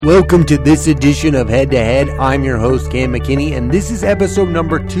Welcome to this edition of Head to Head. I'm your host, Cam McKinney, and this is episode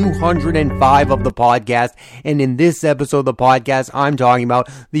number 205 of the podcast. And in this episode of the podcast, I'm talking about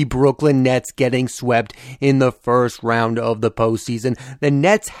the Brooklyn Nets getting swept in the first round of the postseason. The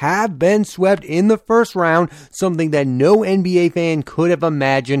Nets have been swept in the first round, something that no NBA fan could have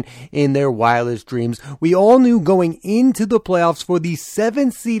imagined in their wildest dreams. We all knew going into the playoffs for the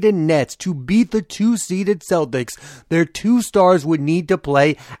 7-seeded Nets to beat the 2-seeded Celtics, their two stars would need to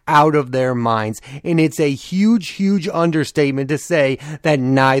play out of their minds. And it's a huge understatement to say that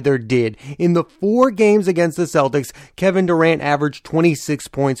neither did. In the 4 games against the Celtics, Kevin Durant averaged 26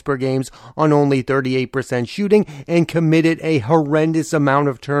 points per game on only 38% shooting and committed a horrendous amount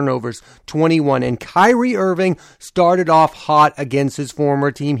of turnovers, 21. And Kyrie Irving started off hot against his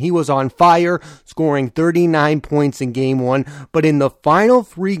former team. He was on fire, scoring 39 points in game 1, but in the final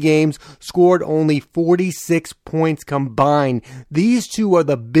 3 games scored only 46 points combined. These two are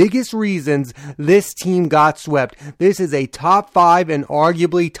the biggest reasons this team got swept. This is a top 5 and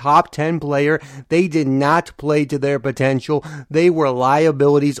arguably top 10 player. They did not play to their potential. They were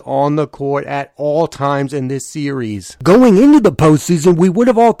liabilities on the court at all times in this series. Going into the postseason, we would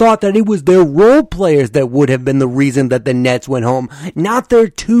have all thought that it was their role players that would have been the reason that the Nets went home, not their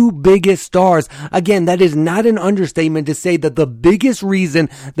 2 biggest stars. Again, that is not an understatement to say that the biggest reason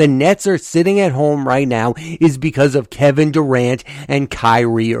the Nets are sitting at home right now is because of Kevin Durant and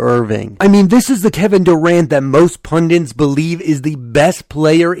Kyrie Irving. I mean, this is the Kevin Durant that most pundits believe is the best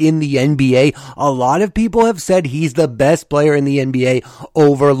player in the NBA. A lot of people have said he's the best player in the NBA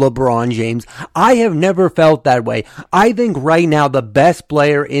over LeBron James. I have never felt that way. I think right now the best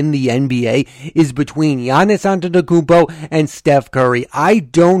player in the NBA is between Giannis Antetokounmpo and Steph Curry. I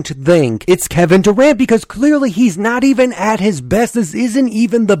don't think it's Kevin Durant because clearly he's not even at his best. This isn't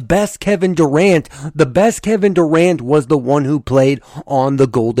even the best Kevin Durant. The best Kevin Durant was the one who played on the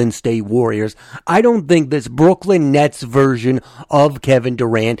Golden State Warriors. I don't think this Brooklyn Nets version of Kevin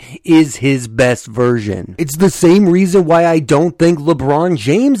Durant is his best version. It's the same reason why I don't think LeBron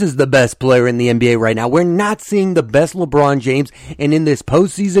James is the best player in the NBA right now. We're not seeing the best LeBron James, and in this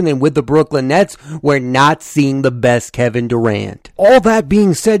postseason and with the Brooklyn Nets, we're not seeing the best Kevin Durant. All that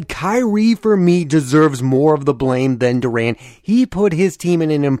being said, Kyrie for me deserves more of the blame than Durant. He put his team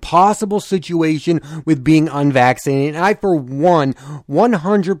in an impossible situation with being unvaccinated, and I for one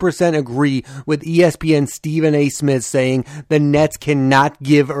 100% agree with ESPN Stephen A. Smith saying the Nets cannot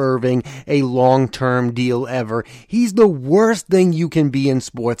give Irving a long-term deal ever. He's the worst thing you can be in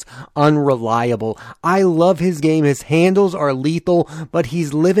sports, unreliable. I love his game. His handles are lethal, but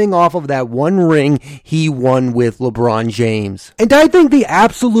he's living off of that one ring he won with LeBron James. And I think the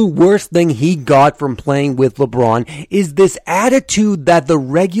absolute worst thing he got from playing with LeBron is this attitude that the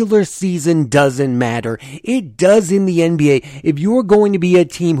regular season doesn't matter. It does in the NBA. If you're going to be a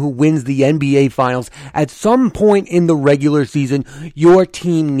team who wins the NBA Finals, at some point in the regular season, your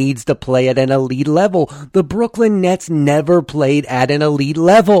team needs to play at an elite level. The Brooklyn Nets never played at an elite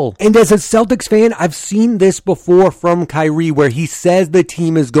level. And as a Celtics fan, I've seen this before from Kyrie, where he says the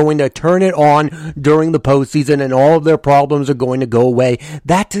team is going to turn it on during the postseason and all of their problems are going to go away.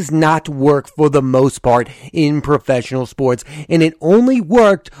 That does not work for the most part in professional sports, and it only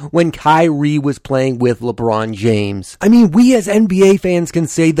worked when Kyrie was playing with LeBron James. I mean, we as NBA fans can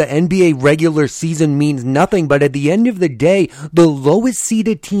say the NBA regular season means nothing, but at the end of the day, the lowest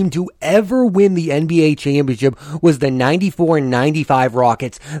seeded team to ever win the NBA championship was the 94-95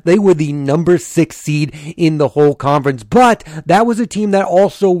 Rockets. They were the number 6 seed in the whole conference, but that was a team that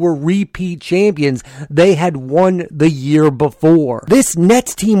also were repeat champions. They had won the year before. This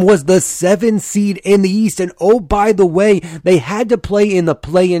Nets team was the 7 seed in the East, and oh, by the way, they had to play in the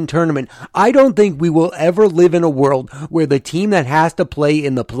play-in tournament. I don't think we will ever live in a world where the team that has to play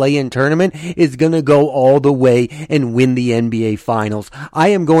in the play-in tournament is going to go all the way and win the NBA Finals. I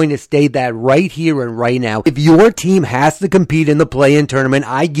am going to state that right here and right now. If your team has to compete in the play-in tournament,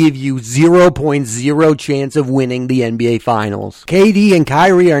 I give you 0.0 chance of winning the NBA Finals. KD and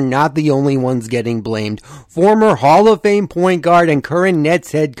Kyrie are not the only ones getting blamed. Former Hall of Fame point guard and current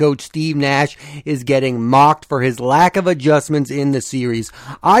Nets head coach Steve Nash is getting mocked for his lack of adjustments in the series.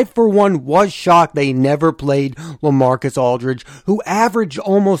 I, for one, was shocked they never played LaMarcus Aldridge, who averaged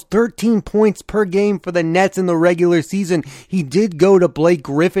almost 13 points per game for the Nets in the regular season. He did go to Blake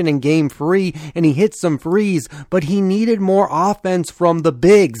Griffin in game 3, and he hit some threes, but he needed more offense from the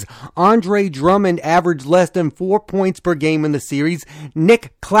bigs. Andre Drummond averaged less than 4 points per game in the series.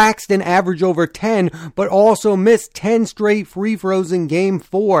 Nick Claxton averaged over 10, but also missed 10 straight free throws in game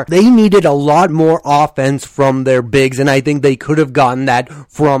 4. They needed a lot more offense from their bigs, and I think they could have gotten that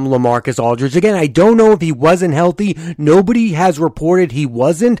from LaMarcus Aldridge. Again, I don't know if he wasn't healthy. Nobody has reported he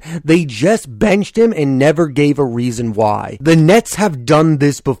wasn't, they just benched him and never gave a reason why. The Nets have done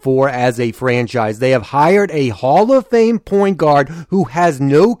this before as a franchise. They have hired a Hall of Fame point guard who has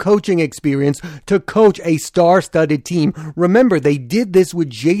no coaching experience to coach a star-studded team. Remember, they did this with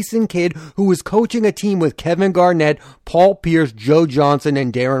Jason Kidd, who was coaching a team with Kevin Garnett, Paul Pierce, Joe Johnson,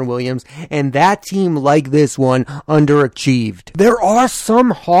 and Darren Williams, and that team, like this one, underachieved. There are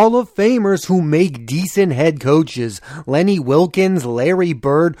some Hall of Famers who make decent head coaches. Lenny Wilkins, Larry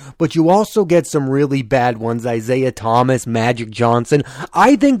Bird, but you also get some really bad ones. Isaiah Thomas, Magic Johnson.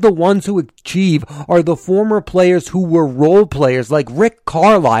 I think the ones who achieve are the former players who were role players, like Rick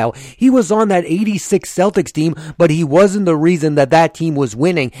Carlisle. He was on that 86 Celtics team, but he wasn't the reason that that team was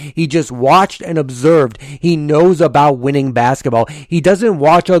winning. He just watched and observed. He knows about winning basketball. He doesn't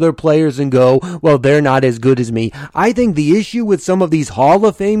watch other players and go, well, they're not as good as me. I think the issue with some of these Hall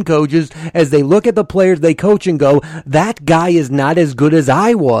of Fame coaches, as they look at the players they coach and go, that guy is not as good as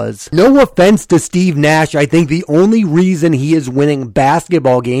I was. No offense to Steve Nash, I think the only reason he is winning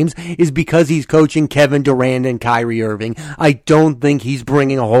basketball games is because he's coaching Kevin Durant and Kyrie Irving. I don't think he's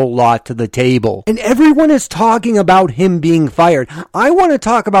bringing a whole lot to the table. And everyone is talking about him being fired. I want to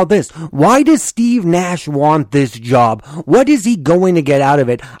talk about this. Why does Steve Nash want this job? What is he going to get out of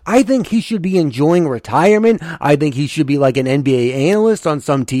it? I think he should be enjoying retirement. I think he should be like an NBA analyst on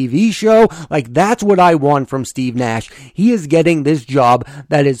some TV show. Like, that's what I want from Steve Nash. He is getting this job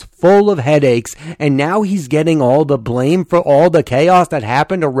that is full of headaches, and now he's getting all the blame for all the chaos that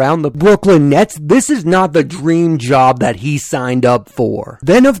happened around the Brooklyn Nets. This is not the dream job that he signed up for.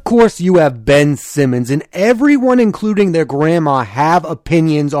 Then, of course, you have Ben Simmons, and everyone, including their grandma, have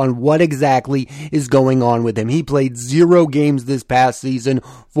opinions on what exactly is going on with him. He played 0 games this past season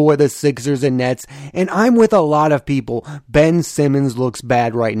for the Sixers and Nets, and I'm with a lot of people. Ben Simmons looks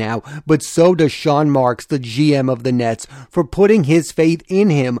bad right now, but so does Sean Marks, the GM of the Nets, for putting his faith in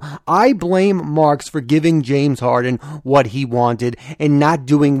him. I blame Marks for giving James Harden what he wanted and not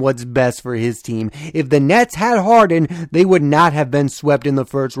doing what's best for his team. If the Nets had Harden, they would not have been swept in the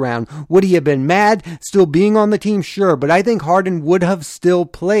first round. Would he have been mad still being on the team? Sure, but I think Harden would have still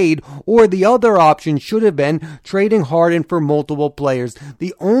played, or the other option should have been trading Harden for multiple players.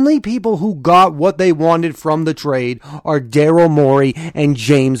 The only people who got what they wanted from the trade are Daryl Morey and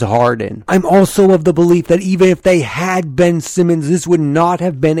James Harden. I'm also of the belief that even if they had Ben Simmons, this would not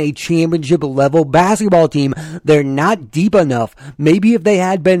have been a championship level basketball team. They're not deep enough. Maybe if they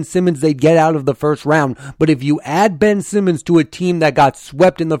had Ben Simmons, they'd get out of the first round. But if you add Ben Simmons to a team that got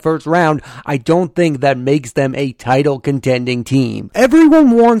swept in the first round, I don't think that makes them a title contending team.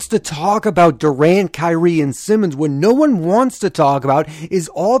 Everyone wants to talk about Durant, Kyrie, and Simmons. What no one wants to talk about is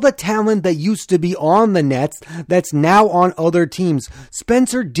all the talent that used to be on the Nets that's now on other teams.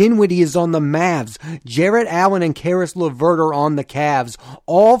 Spencer Dinwiddie is on the Mavs. Jarrett Allen and Karis LeVert are on the Cavs.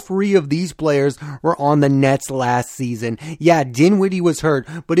 All 3 of these players were on the Nets last season. Yeah, Dinwiddie was hurt,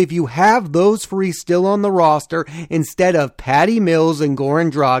 but if you have those 3 still on the roster instead of Patty Mills and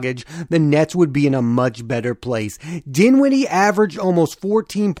Goran Dragic, the Nets would be in a much better place. Dinwiddie averaged almost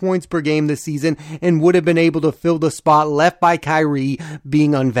 14 points per game this season and would have been able to fill the spot left by Kyrie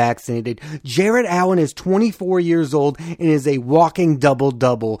being unvaccinated. Jarrett Allen is 24 years old and is a walking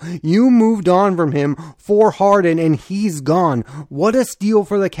double-double. You moved on from him for Harden and he's gone. What a steal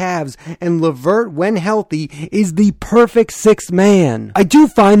for the Cavs. And LeVert, when healthy, is the perfect 6th man. I do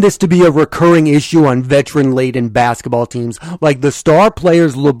find this to be a recurring issue on veteran-laden basketball teams. Like the star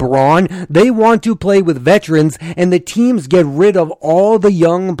players LeBron, they want to play with veterans and the teams get rid of all the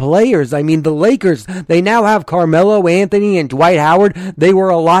young players. I mean, the Lakers, they now have Carmelo Anthony and Dwight Howard. They were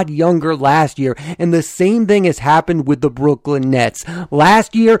a lot younger last year. And the same thing has happened with the Brooklyn Nets.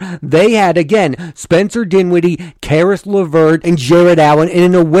 Last year, they had, again, Spencer Dinwiddie, Karis LeVert, and Jarrett Allen, and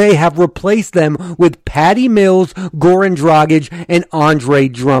in a way have replaced them with Patty Mills, Goran Dragic, and Andre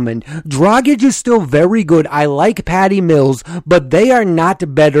Drummond. Dragic is still very good. I like Patty Mills, but they are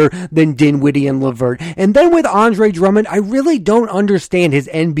not better than Dinwiddie and LeVert. And then with Andre Drummond, I really don't understand his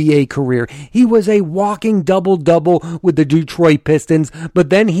NBA career. He was a walking double-double with the Detroit Pistons, but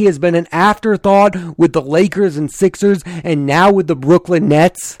then he has been an afterthought with the Lakers and Sixers, and now with the Brooklyn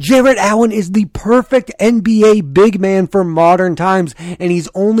Nets. Jarrett Allen is the perfect NBA big man for modern times, and he's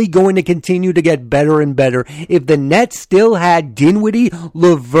only going to continue to get better and better. If the Nets still had Dinwiddie,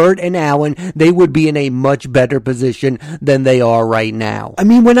 LeVert, and Allen, they would be in a much better position than they are right now. I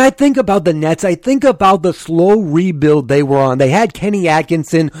mean, when I think about the Nets, I think about the slow rebuild they were on. They had Kenny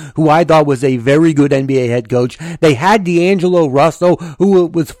Atkinson, who I thought was a very good NBA head coach. They had D'Angelo Russell, who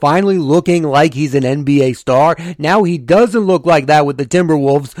was finally looking like he's an NBA star. Now he doesn't look like that with the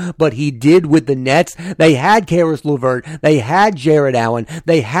Timberwolves, but he did with the Nets. They had Karis LeVert LeVert. They had Jarrett Allen.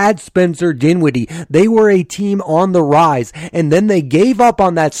 They had Spencer Dinwiddie. They were a team on the rise. And then they gave up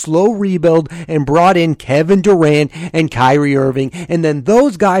on that slow rebuild and brought in Kevin Durant and Kyrie Irving. And then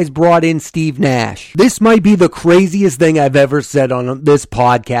those guys brought in Steve Nash. This might be the craziest thing I've ever said on this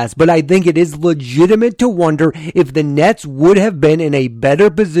podcast, but I think it is legitimate to wonder if the Nets would have been in a better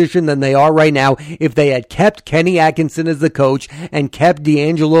position than they are right now if they had kept Kenny Atkinson as the coach and kept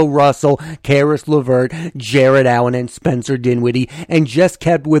D'Angelo Russell, Karis LeVert, Jarrett Allen, and Spencer Dinwiddie, and just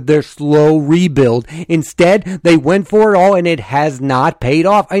kept with their slow rebuild. Instead, they went for it all, and it has not paid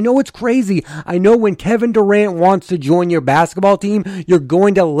off. I know it's crazy. I know when Kevin Durant wants to join your basketball team, you're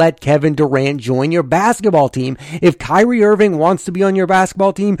going to let Kevin Durant join your basketball team. If Kyrie Irving wants to be on your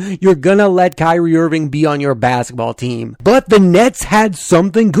basketball team, you're gonna let Kyrie Irving be on your basketball team. But the Nets had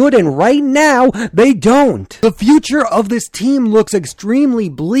something good, and right now, they don't. The future of this team looks extremely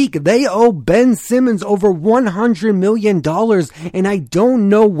bleak. They owe Ben Simmons over $100 million, and I don't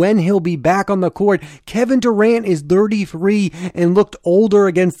know when he'll be back on the court. Kevin Durant is 33 and looked older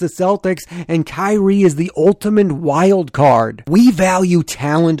against the Celtics, and Kyrie is the ultimate wild card. We value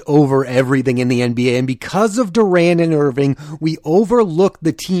talent over everything in the NBA, and because of Durant and Irving, we overlook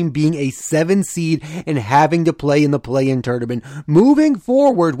the team being a 7 seed and having to play in the play-in tournament. Moving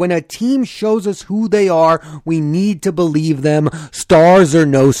forward, when a team shows us who they are, we need to believe them, stars or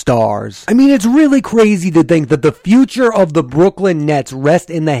no stars. I mean, it's really crazy to think that the future of the Brooklyn Nets rests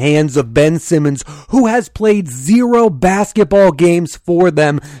in the hands of Ben Simmons, who has played 0 basketball games for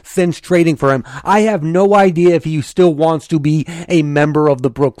them since trading for him. I have no idea if he still wants to be a member of the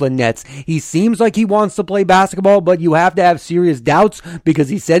Brooklyn Nets. He seems like he wants to play basketball, but you have to have serious doubts because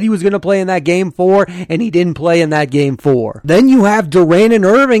he said he was going to play in that game 4 and he didn't play in that game 4. Then you have Durant and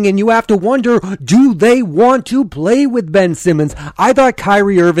Irving, and you have to wonder, do they want to play with Ben Simmons? I thought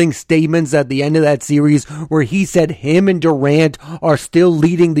Kyrie Irving's statements at the end of that series where he said him and Durant are still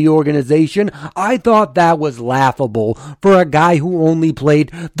leading the organization, I thought that was laughable for a guy who only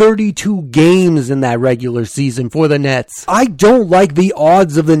played 32 games in that regular season for the Nets. I don't like the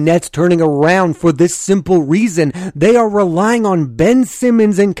odds of the Nets turning around for this simple reason. They are relying on Ben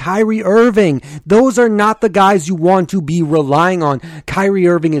Simmons and Kyrie Irving. Those are not the guys you want to be relying on. Kyrie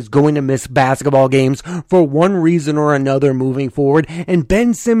Irving is going to miss basketball games for one reason or another moving forward, and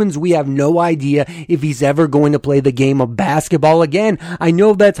Ben Simmons, we have no idea if he's ever going to play the game of basketball again. I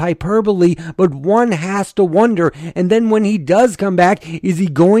know that's hyperbole, but one has to wonder. And then when he does come back, is he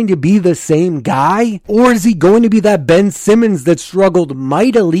going to be the same guy? Or is he going to be that Ben Simmons that struggled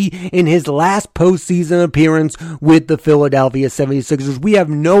mightily in his last postseason appearance with the Philadelphia 76ers? We have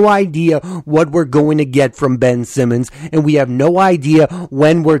no idea what we're going to get from Ben Simmons, and we have no idea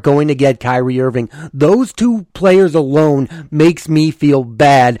when we're going to get Kyrie Irving. Those two players alone makes me feel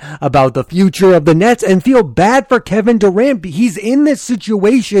bad about the future of the Nets and feel bad for Kevin Durant. He's in this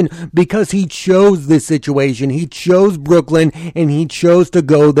situation because he chose this situation. He chose Brooklyn, and he chose to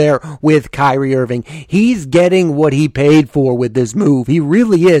go there with Kyrie Irving. He's getting what he paid for with this move. He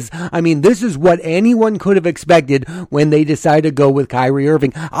really is. I mean, this is what anyone could have expected when they decided to go with Kyrie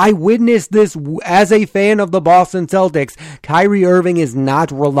Irving. I witnessed this as a fan of the Boston Celtics. Kyrie Irving is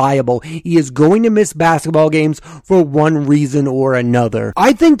not reliable. He is going to miss basketball games for one reason or another.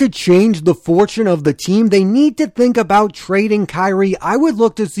 I think to change the fortune of the team, they need to think about trading Kyrie. I would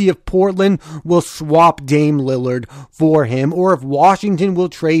look to see if Portland will swap Dame Lillard for him, or if Washington will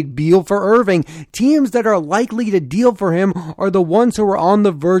trade Beal for Irving. Teams that are likely to deal for him are the ones who are on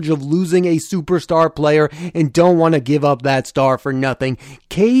the verge of losing a superstar player and don't want to give up that star for nothing.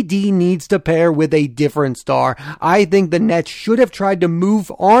 KD needs to pair with a different star. I think the Nets should have tried to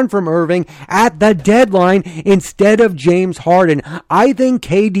move on from Irving at the deadline instead of James Harden. I think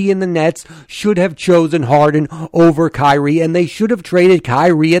KD and the Nets should have chosen Harden over Kyrie, and they should have traded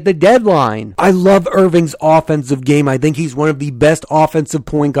Kyrie at the deadline. I love Irving's offensive game. I think he's one of the best offensive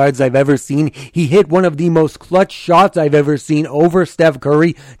point guards I've ever seen. He hit one of the most clutch shots I've ever seen over Steph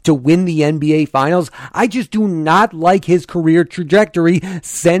Curry to win the NBA Finals. I just do not like his career trajectory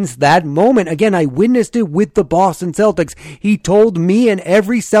since that moment. Again, I witnessed it with the Boston Celtics. He told me and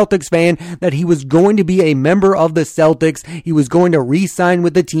every Celtics fan that he was going to be a member of the Celtics. He was going to re-sign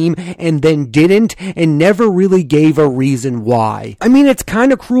with the team, and then didn't, and never really gave a reason why. I mean, it's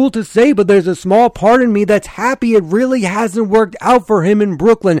kind of cruel to say, but there's a small part in me that's happy it really hasn't worked out for him in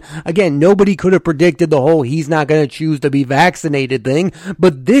Brooklyn. Again, nobody could have predicted the whole he's not going to choose to be vaccinated thing,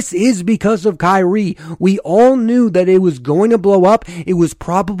 but this is because of Kyrie. We all knew that it was going to blow up. It was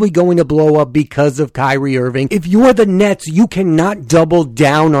probably going to blow up because of Kyrie Irving. If you're the Nets, you cannot double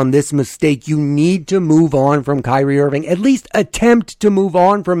down on this mistake. You need to move on from Kyrie Irving. At least attempt to move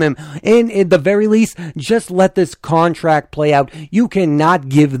on from him. And at the very least, just let this contract play out. You cannot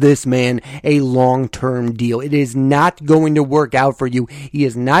give this man a long-term deal. It is not going to work out for you. He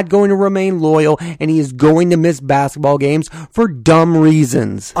is not going to remain loyal, and he is going to miss basketball games for dumb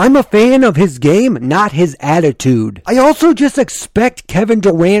reasons. I'm a fan of his game, not his attitude. I also just expect Kevin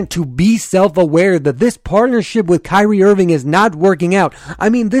Durant to be self-aware that this partnership with Kyrie Irving is not working out. I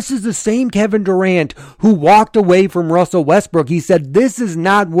mean, this is the same Kevin Durant who walked away from Russell Westbrook. He said, this is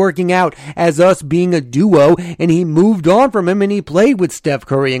not working out as us being a duo, and he moved on from him and he played with Steph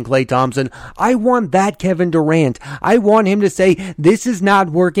Curry and Klay Thompson. I want that Kevin Durant. I want him to say, this is not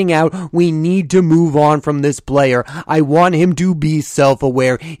working out. We need to move on from this player. I want him to be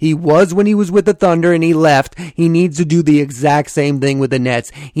self-aware. He was when he was with the Thunder and he left. He needs to do the exact same thing with the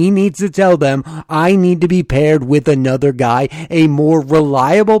Nets. He needs to tell them, I need to be paired with another guy, a more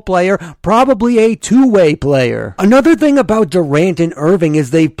reliable player, probably a two-way player. Another thing about Durant and Irving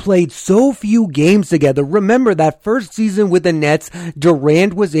is they've played so few games together. Remember that first season with the Nets,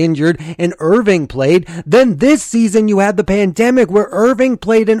 Durant was injured and Irving played. Then this season you had the pandemic where Irving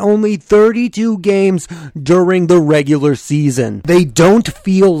played in only 32 games during the regular season. They don't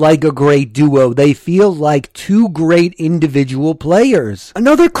feel like a great duo. They feel like two great individual players.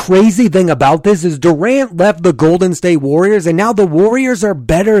 Another crazy thing about this is Durant left the Golden State Warriors and now the Warriors are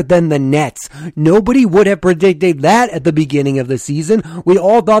better than the Nets. Nobody would have predicted that at the beginning of the season. We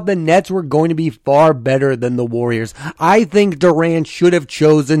all thought the Nets were going to be far better than the Warriors. I think Durant should have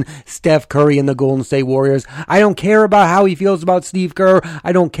chosen Steph Curry and the Golden State Warriors. I don't care about how he feels about Steve Kerr.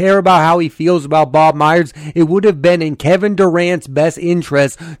 I don't care about how he feels about Bob Myers. It would have been in Kevin Durant's best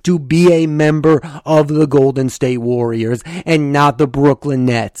interest to be a member of the Golden State Warriors and not the Brooklyn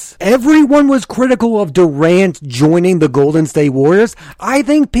Nets. Everyone was critical of Durant joining the Golden State Warriors. I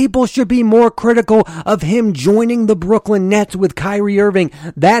think people should be more critical of him joining the Brooklyn Nets with Kyrie Irving.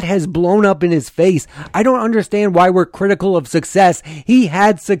 That has blown up in his face. I don't understand why we're critical of success. He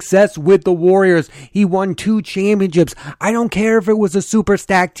had success with the Warriors. He won 2 championships. I don't care if it was a super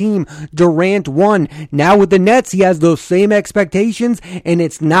stacked team. Durant won. Now with the Nets, he has those same expectations and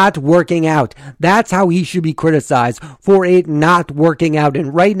it's not working out. That's how he should be criticized, for it not working out.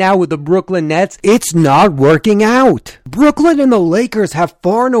 And right now with the Brooklyn Nets, it's not working out. Brooklyn and the Lakers have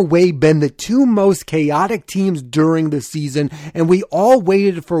far and away been the two most chaotic teams during the season, and we all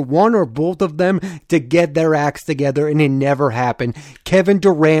waited for one or both of them to get their acts together, and it never happened. Kevin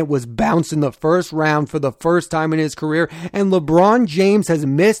Durant was bounced in the first round for the first time in his career, and LeBron James has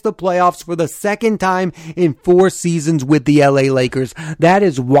missed the playoffs for the second time in 4 seasons with the LA Lakers. That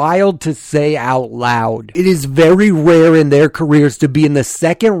is wild to say out loud. It is very rare in their careers to be in the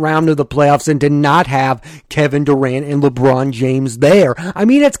second round of the playoffs and to not have Kevin Durant and LeBron James there. I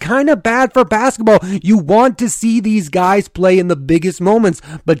mean, it's kind of bad for basketball. You want to see these guys play in the biggest moments,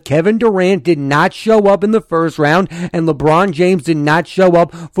 but Kevin Durant did not show up in the first round, and LeBron James did not show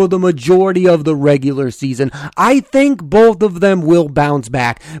up for the majority of the regular season. I think both of them will bounce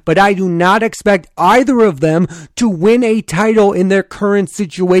back, but I do not expect either of them to win a title in their current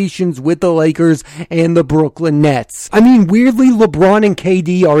situations with the Lakers and the Brooklyn Nets. I mean, weirdly, LeBron and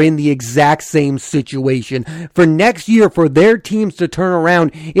KD are in the exact same situation. For next year, for their teams to turn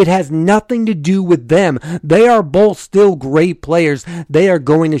around, it has nothing to do with them. They are both still great players. They are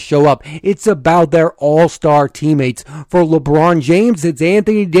going to show up. It's about their all-star teammates. For LeBron James, it's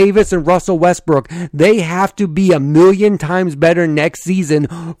Anthony Davis and Russell Westbrook. They have to be 1,000,000 times better next season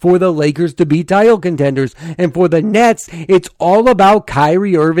for the Lakers to be title contenders. And for the Nets, it's all about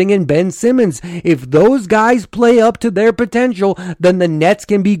Kyrie Irving and Ben Simmons. If those guys play up to their potential, then the Nets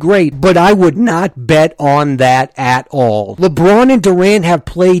can be great. But I would not bet on that at all. LeBron and Durant have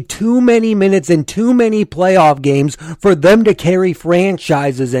played too many minutes in too many playoff games for them to carry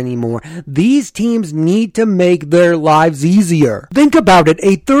franchises anymore. These teams need to make their lives easier. Think about it.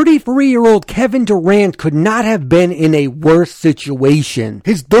 A 33-year-old Kevin Durant could not have been in a worse situation.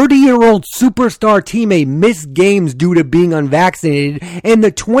 His 30-year-old superstar teammate missed games due to being unvaccinated, and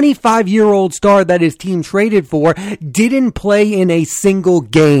the 25-year-old star that his team traded for didn't play in a single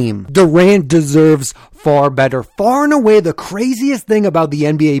game. Durant deserves far better. Far and away, the craziest thing about the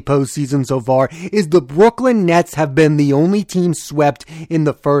NBA postseason so far is the Brooklyn Nets have been the only team swept in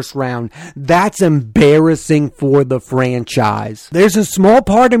the first round. That's embarrassing for the franchise. There's a small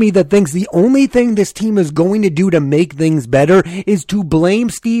part of me that thinks the only thing this team is going to do to make things better is to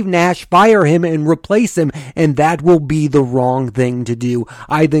blame Steve Nash, fire him, and replace him, and that will be the wrong thing to do.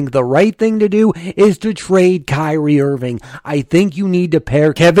 I think the right thing to do is to trade Kyrie Irving. I think you need to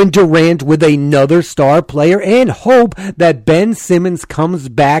pair Kevin Durant with another star star player and hope that Ben Simmons comes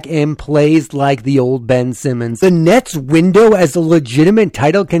back and plays like the old Ben Simmons. The Nets' window as a legitimate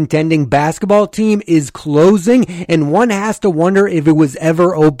title contending basketball team is closing, and one has to wonder if it was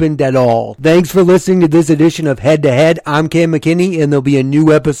ever opened at all. Thanks for listening to this edition of Head to Head. I'm Cam McKinney, and there'll be a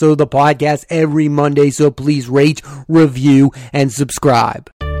new episode of the podcast every Monday, so please rate, review, and subscribe.